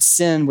David's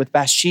sin with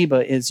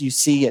Bathsheba, is you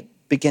see it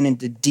beginning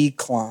to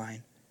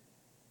decline.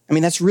 I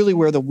mean, that's really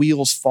where the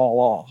wheels fall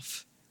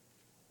off.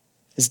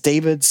 Is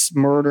David's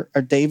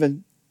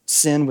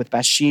sin with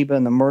Bathsheba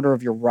and the murder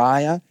of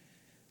Uriah.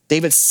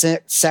 David's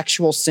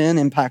sexual sin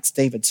impacts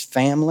David's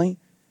family,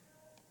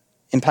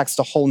 impacts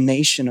the whole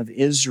nation of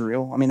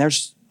Israel. I mean,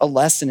 there's a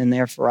lesson in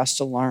there for us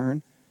to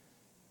learn.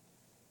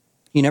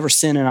 You never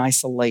sin in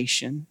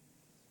isolation.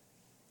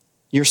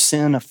 Your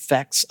sin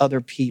affects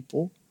other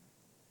people.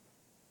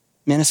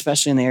 Men,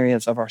 especially in the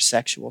areas of our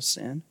sexual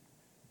sin.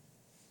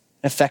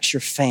 It affects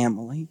your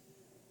family,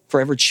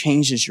 forever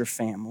changes your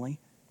family.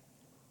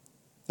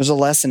 There's a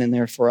lesson in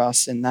there for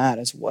us in that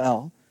as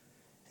well.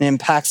 And it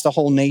impacts the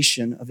whole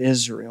nation of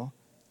Israel.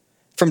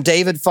 From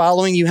David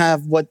following, you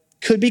have what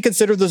could be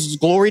considered those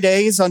glory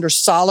days under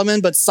Solomon,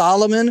 but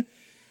Solomon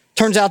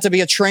turns out to be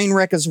a train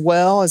wreck as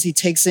well, as he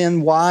takes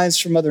in wives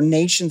from other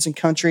nations and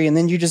country. And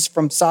then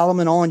from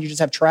Solomon on, you just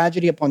have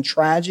tragedy upon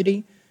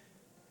tragedy.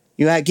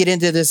 You get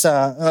into this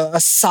a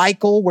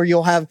cycle where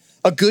you'll have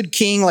a good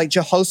king like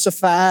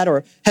Jehoshaphat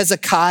or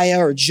Hezekiah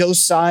or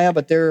Josiah,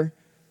 but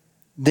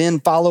then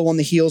follow on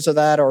the heels of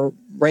that are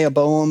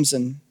Rehoboams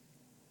and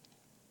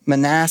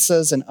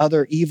Manassehs and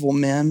other evil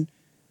men.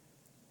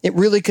 It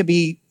really could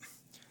be,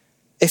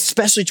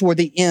 especially toward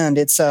the end,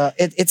 it's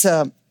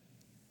an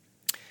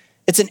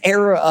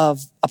era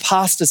of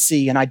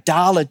apostasy and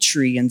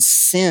idolatry and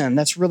sin.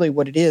 That's really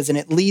what it is. And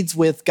it leads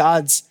with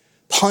God's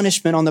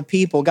punishment on the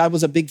people. God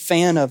was a big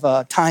fan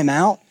of time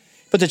out.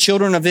 Put the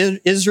children of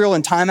Israel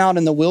in time out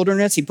in the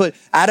wilderness. He put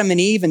Adam and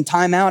Eve in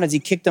time out as he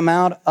kicked them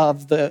out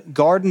of the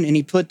garden. And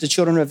he put the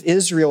children of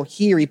Israel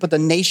here. He put the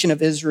nation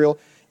of Israel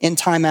in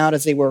time out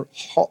as they were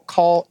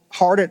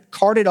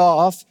carted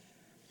off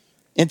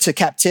into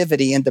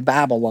captivity into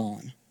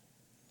Babylon.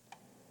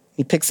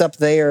 He picks up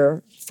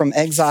there from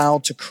exile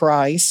to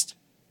Christ.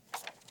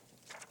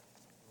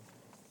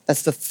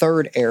 That's the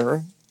third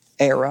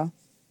era.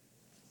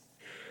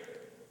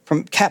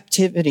 From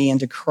captivity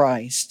into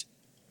Christ.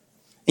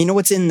 You know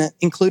what's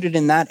included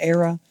in that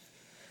era?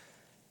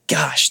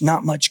 Gosh,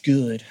 not much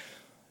good.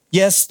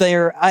 Yes,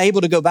 they're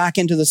able to go back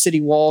into the city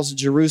walls of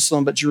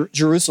Jerusalem, but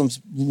Jerusalem's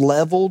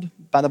leveled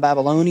by the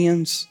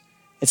Babylonians.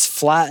 It's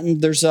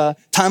flattened. There's a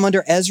time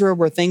under Ezra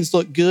where things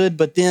look good,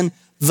 but then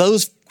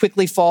those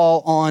quickly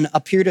fall on a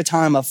period of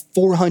time of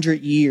 400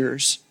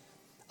 years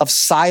of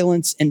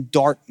silence and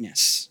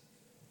darkness.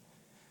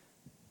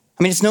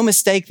 I mean, it's no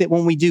mistake that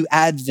when we do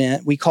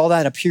Advent, we call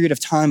that a period of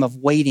time of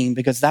waiting,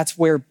 because that's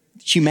where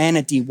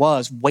humanity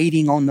was,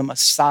 waiting on the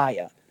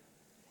Messiah.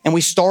 And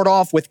we start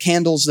off with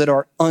candles that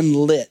are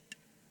unlit.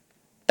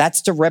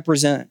 that's to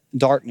represent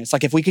darkness.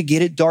 Like if we could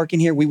get it dark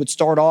in here, we would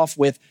start off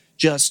with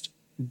just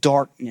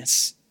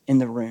darkness in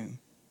the room,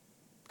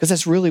 because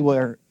that's really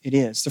where it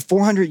is. They're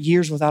 400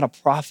 years without a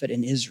prophet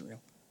in Israel.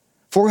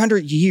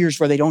 400 years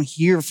where they don't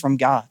hear from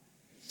God.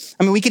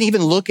 I mean, we can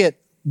even look at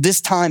this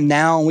time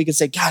now and we can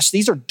say, gosh,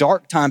 these are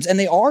dark times. And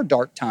they are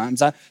dark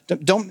times.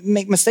 Don't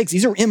make mistakes.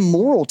 These are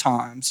immoral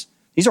times.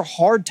 These are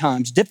hard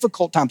times,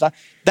 difficult times.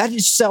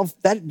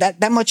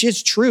 That much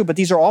is true, but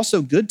these are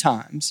also good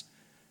times.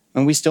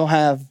 And we still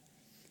have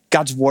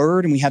God's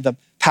word, and we have the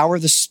power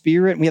of the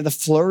Spirit, and we have the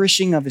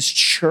flourishing of his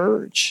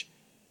church.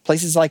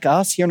 Places like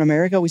us here in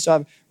America, we still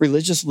have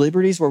religious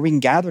liberties where we can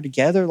gather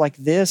together like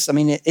this. I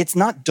mean, it's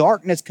not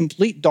darkness,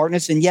 complete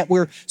darkness, and yet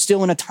we're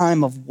still in a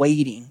time of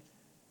waiting.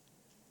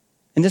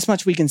 And this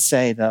much we can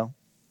say, though.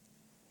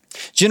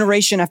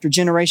 Generation after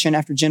generation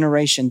after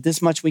generation,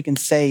 this much we can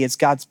say is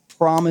God's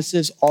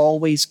promises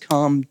always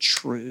come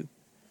true.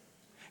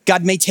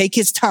 God may take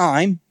his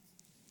time.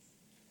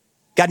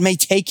 God may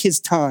take his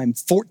time.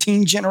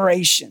 14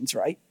 generations,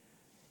 right?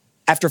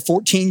 After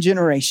 14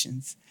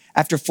 generations,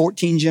 after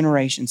 14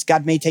 generations,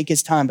 God may take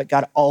his time, but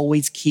God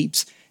always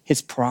keeps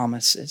his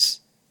promises.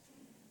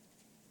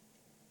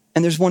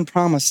 And there's one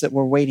promise that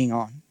we're waiting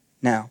on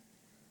now.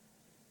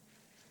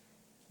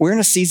 We're in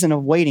a season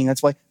of waiting.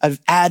 That's why of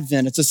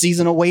Advent, it's a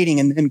season of waiting,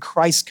 and then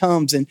Christ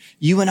comes, and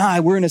you and I,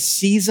 we're in a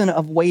season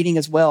of waiting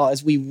as well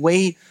as we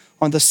wait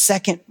on the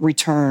second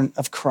return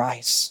of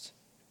Christ.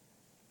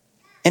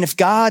 And if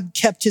God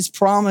kept his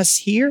promise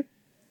here,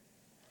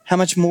 how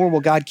much more will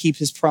God keep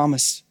his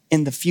promise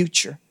in the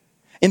future?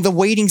 In the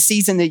waiting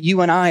season that you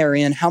and I are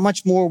in, how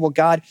much more will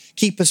God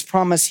keep his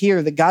promise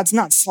here? That God's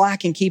not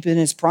slack in keeping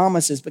his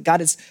promises, but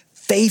God is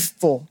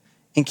faithful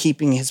in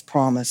keeping his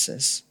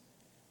promises.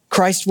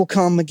 Christ will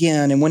come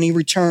again, and when he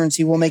returns,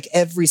 he will make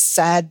every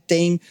sad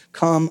thing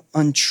come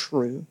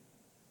untrue.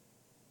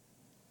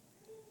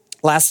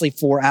 Lastly,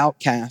 4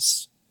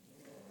 outcasts.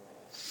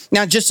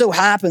 Now, it just so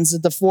happens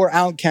that the 4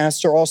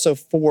 outcasts are also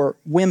 4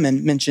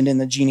 women mentioned in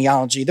the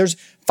genealogy. There's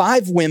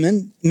 5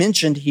 women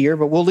mentioned here,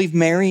 but we'll leave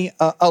Mary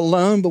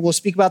alone, but we'll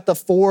speak about the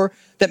 4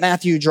 that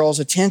Matthew draws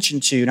attention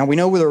to. Now, we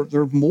know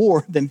there are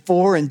more than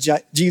 4 in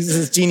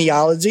Jesus'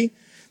 genealogy.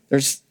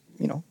 There's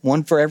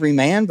one for every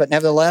man, but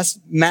nevertheless,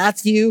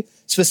 Matthew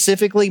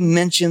specifically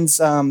mentions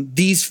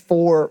these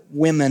 4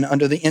 women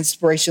under the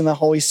inspiration of the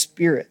Holy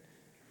Spirit.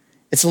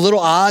 It's a little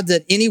odd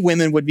that any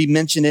women would be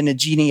mentioned in a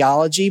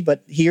genealogy,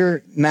 but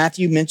here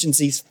Matthew mentions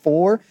these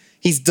 4.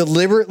 He's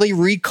deliberately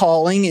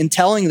recalling and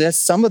telling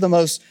this some of the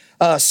most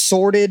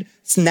sordid,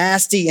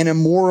 nasty, and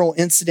immoral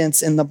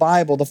incidents in the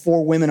Bible. The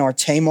 4 women are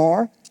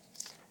Tamar,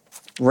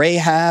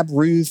 Rahab,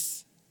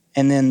 Ruth,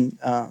 and then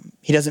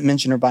he doesn't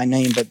mention her by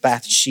name, but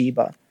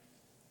Bathsheba.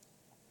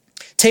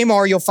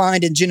 Tamar you'll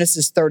find in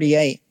Genesis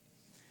 38.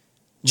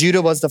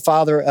 Judah was the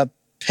father of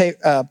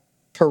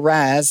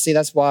Perez. See,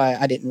 that's why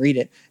I didn't read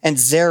it. And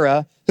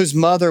Zerah, whose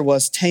mother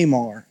was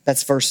Tamar.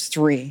 That's verse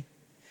 3.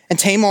 And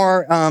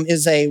Tamar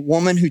is a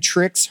woman who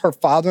tricks her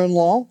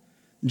father-in-law,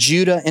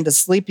 Judah, into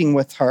sleeping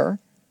with her.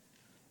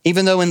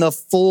 Even though in the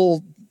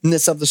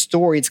fullness of the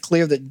story, it's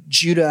clear that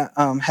Judah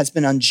has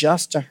been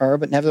unjust to her,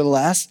 but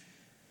nevertheless,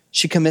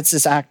 she commits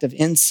this act of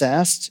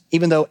incest,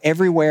 even though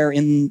everywhere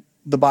in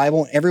the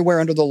Bible, everywhere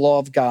under the law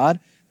of God,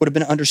 would have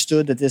been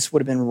understood that this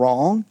would have been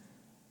wrong.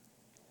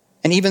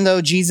 And even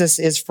though Jesus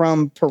is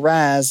from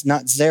Perez,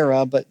 not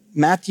Zerah, but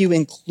Matthew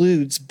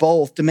includes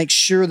both to make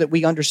sure that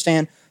we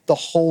understand the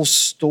whole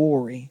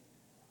story.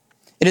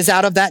 It is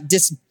out of that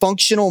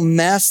dysfunctional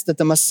mess that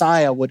the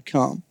Messiah would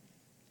come.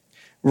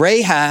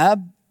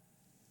 Rahab,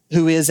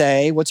 who is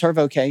what's her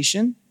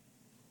vocation?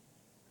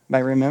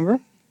 Anybody remember?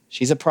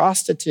 She's a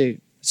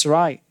prostitute. That's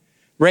right.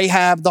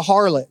 Rahab the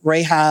harlot,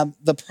 Rahab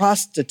the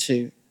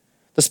prostitute.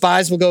 The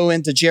spies will go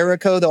into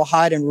Jericho. They'll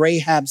hide in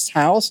Rahab's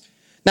house.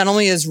 Not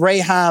only is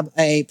Rahab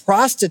a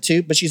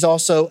prostitute, but she's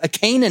also a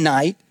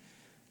Canaanite,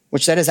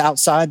 which that is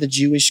outside the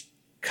Jewish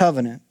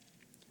covenant.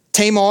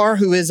 Tamar,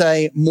 who is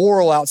a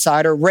moral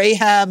outsider.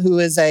 Rahab, who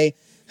is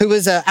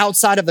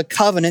outside of the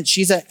covenant.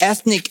 She's an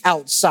ethnic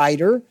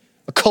outsider,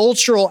 a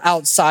cultural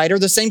outsider.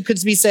 The same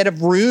could be said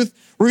of Ruth.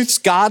 Ruth's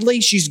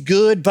godly. She's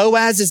good.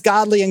 Boaz is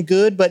godly and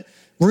good, but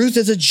Ruth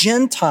is a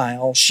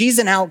Gentile. She's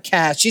an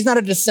outcast. She's not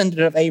a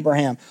descendant of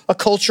Abraham. A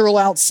cultural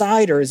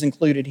outsider is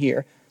included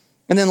here.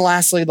 And then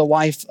lastly, the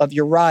wife of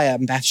Uriah.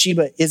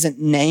 Bathsheba isn't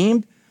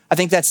named. I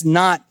think that's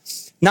not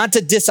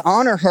to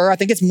dishonor her. I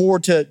think it's more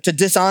to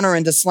dishonor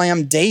and to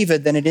slam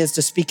David than it is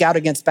to speak out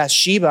against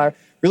Bathsheba. I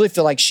really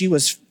feel like she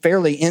was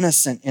fairly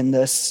innocent in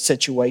this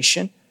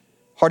situation.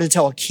 Hard to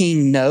tell a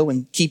king no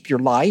and keep your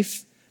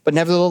life. But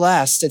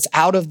nevertheless, it's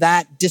out of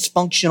that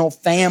dysfunctional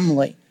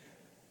family.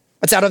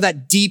 It's out of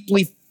that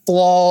deeply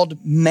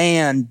flawed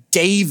man,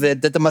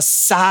 David, that the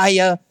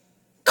Messiah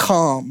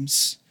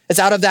comes. It's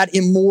out of that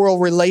immoral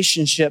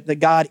relationship that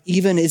God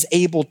even is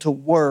able to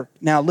work.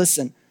 Now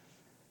listen,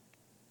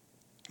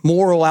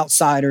 moral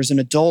outsiders and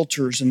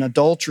adulterers and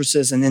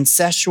adulteresses and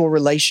incestual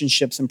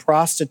relationships and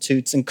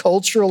prostitutes and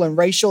cultural and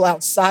racial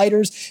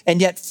outsiders, and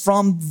yet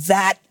from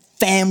that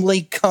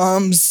family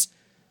comes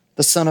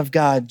the Son of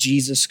God,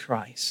 Jesus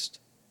Christ.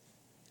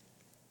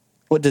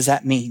 What does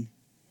that mean?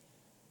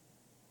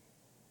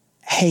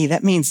 Hey,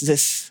 that means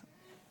this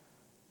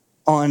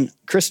on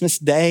Christmas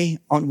Day,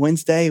 on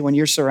Wednesday, when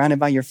you're surrounded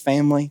by your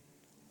family,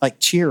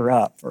 like cheer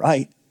up,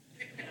 right?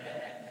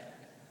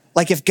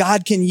 Like if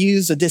God can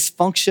use a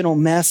dysfunctional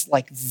mess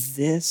like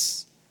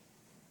this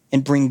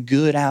and bring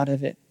good out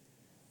of it,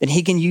 then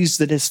he can use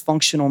the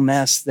dysfunctional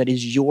mess that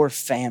is your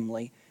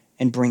family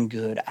and bring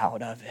good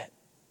out of it.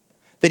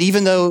 That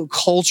even though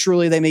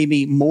culturally they may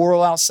be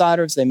moral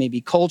outsiders, they may be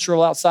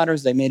cultural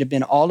outsiders, they may have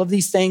been all of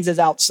these things as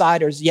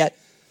outsiders, yet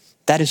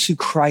that is who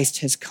Christ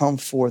has come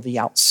for, the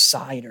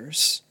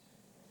outsiders.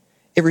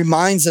 It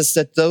reminds us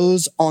that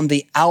those on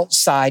the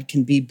outside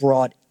can be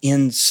brought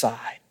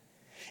inside.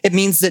 It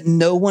means that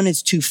no one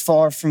is too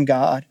far from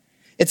God.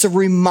 It's a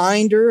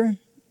reminder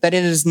that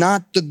it is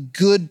not the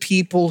good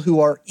people who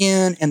are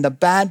in and the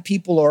bad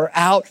people are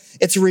out.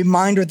 It's a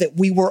reminder that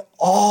we were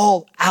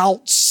all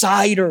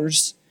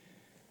outsiders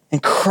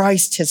and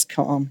Christ has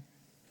come.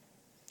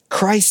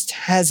 Christ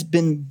has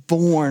been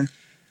born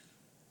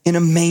in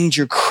a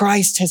manger.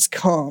 Christ has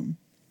come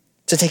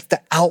to take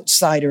the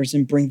outsiders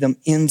and bring them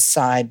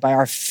inside by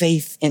our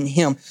faith in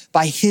him,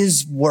 by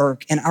his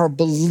work and our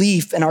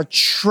belief and our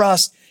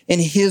trust in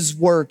his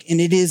work.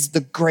 And it is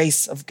the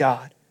grace of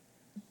God.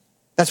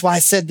 That's why I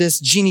said this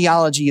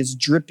genealogy is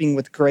dripping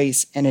with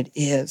grace, and it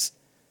is.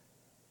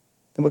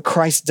 And what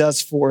Christ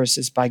does for us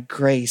is by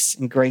grace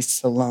and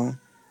grace alone.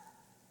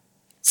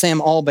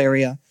 Sam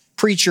Allberry, a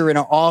preacher and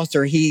an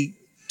author, he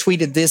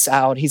tweeted this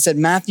out. He said,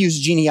 Matthew's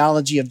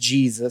genealogy of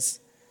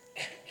Jesus,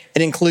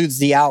 it includes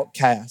the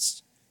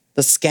outcast,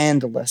 the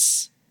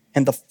scandalous,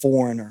 and the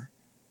foreigner.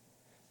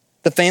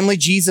 The family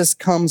Jesus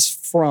comes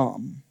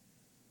from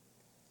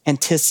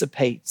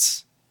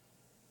anticipates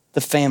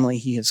the family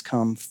he has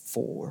come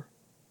for,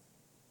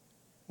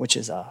 which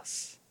is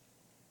us.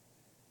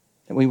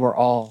 That we were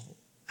all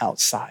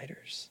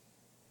outsiders.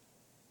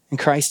 And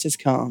Christ has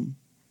come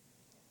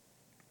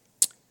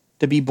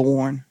to be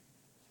born,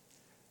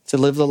 to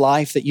live the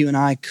life that you and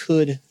I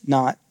could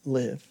not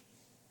live.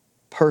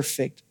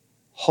 Perfect,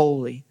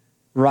 holy,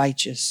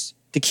 righteous,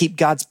 to keep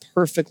God's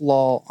perfect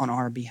law on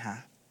our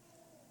behalf.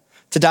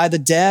 To die the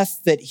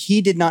death that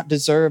he did not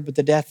deserve, but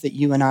the death that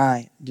you and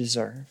I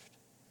deserved.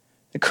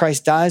 That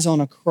Christ dies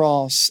on a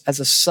cross as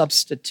a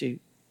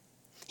substitute.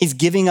 He's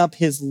giving up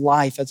his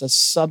life as a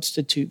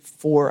substitute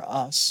for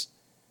us.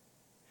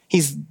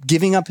 He's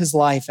giving up his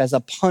life as a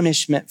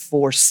punishment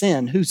for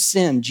sin. Who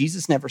sinned?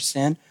 Jesus never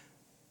sinned.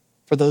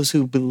 For those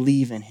who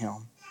believe in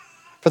him,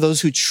 for those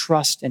who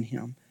trust in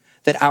him,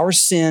 that our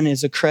sin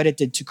is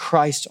accredited to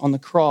Christ on the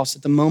cross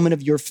at the moment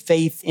of your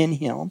faith in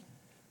him.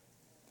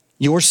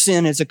 Your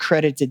sin is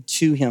accredited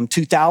to him.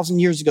 2,000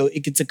 years ago,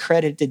 it gets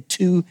accredited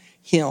to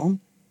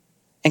him.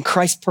 And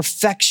Christ's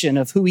perfection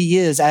of who he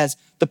is as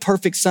the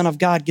perfect Son of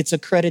God gets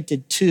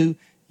accredited to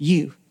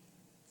you.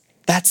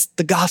 That's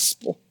the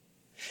gospel.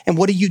 And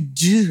what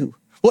do?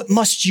 What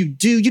must you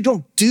do? You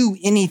don't do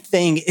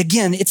anything.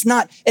 Again, it's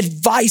not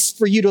advice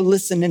for you to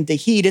listen and to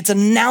heed. It's an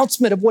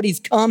announcement of what he's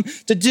come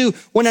to do.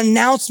 When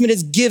announcement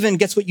is given,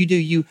 guess what you do?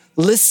 You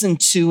listen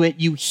to it,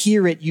 you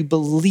hear it, you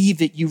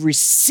believe it, you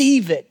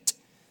receive it.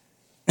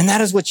 And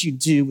that is what you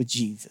do with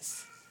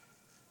Jesus.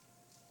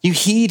 You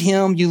heed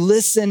him, you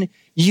listen,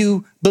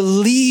 you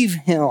believe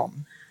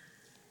him,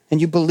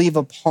 and you believe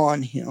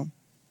upon him.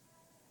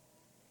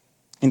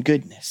 And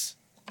goodness,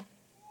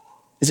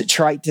 is it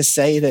trite to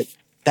say that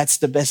that's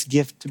the best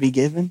gift to be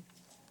given?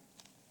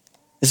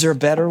 Is there a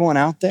better one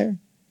out there?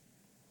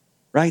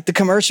 Right? The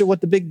commercial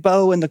with the big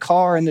bow and the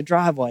car in the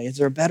driveway. Is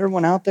there a better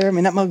one out there? I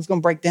mean, that mug's going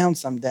to break down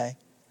someday.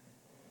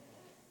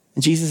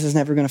 And Jesus is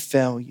never going to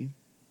fail you,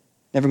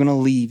 never going to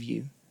leave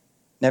you,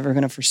 never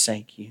going to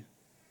forsake you.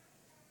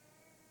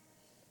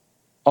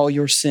 All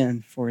your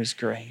sin for his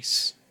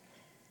grace.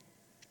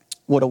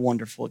 What a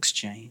wonderful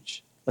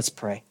exchange. Let's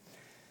pray.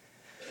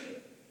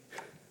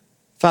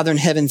 Father in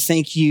heaven,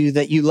 thank you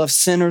that you love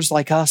sinners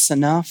like us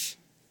enough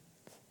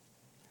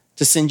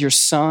to send your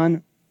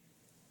Son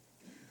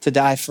to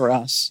die for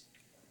us.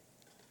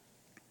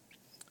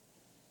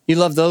 You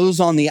love those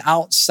on the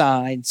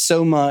outside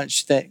so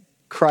much that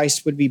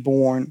Christ would be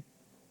born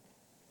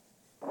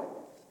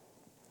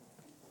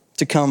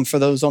to come for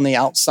those on the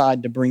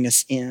outside to bring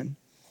us in.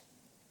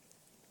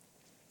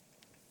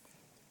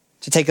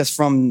 To take us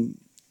from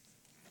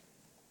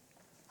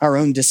our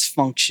own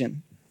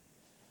dysfunction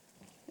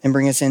and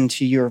bring us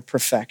into your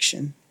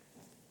perfection.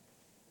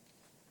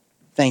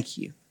 Thank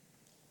you.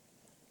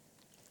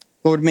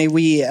 Lord, may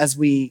we, as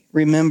we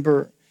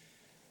remember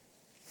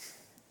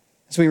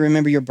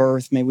your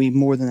birth, may we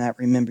more than that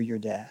remember your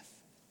death.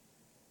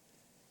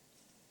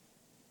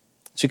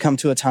 As we come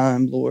to a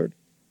time, Lord,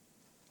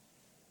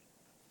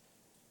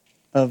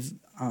 of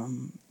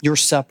your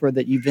supper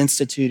that you've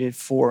instituted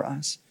for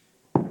us,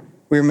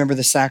 we remember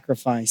the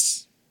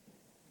sacrifice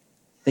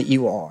that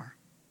you are.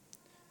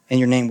 In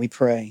your name we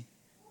pray.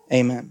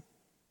 Amen.